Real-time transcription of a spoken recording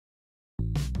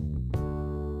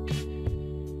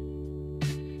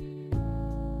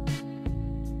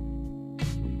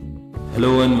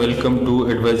Hello and welcome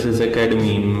to Advisors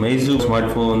Academy. Meizu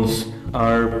smartphones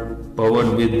are powered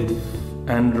with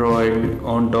Android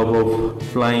on top of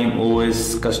Flyme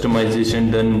OS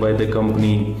customization done by the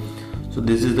company. So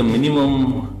this is the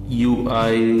minimum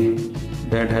UI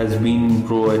that has been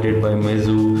provided by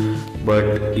Meizu.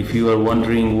 But if you are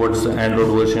wondering what's the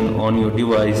Android version on your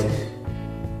device,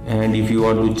 and if you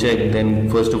want to check, then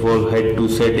first of all head to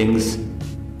settings.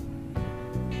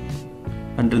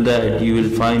 Under that you will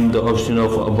find the option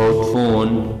of about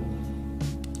phone.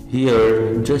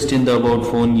 Here, just in the about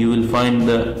phone, you will find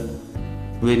the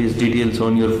various details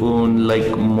on your phone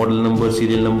like model number,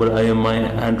 serial number,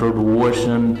 IMI, Android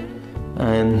version,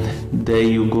 and there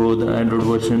you go. The Android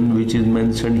version which is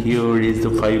mentioned here is the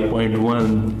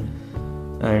 5.1,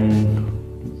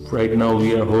 and right now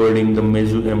we are holding the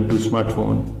Meizu M2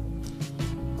 smartphone.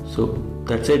 So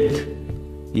that's it.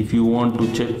 If you want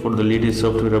to check for the latest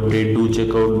software update, do check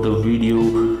out the video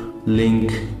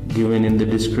link given in the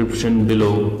description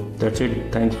below. That's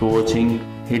it. Thanks for watching.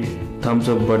 Hit thumbs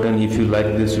up button if you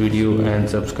like this video and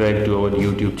subscribe to our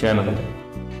YouTube channel.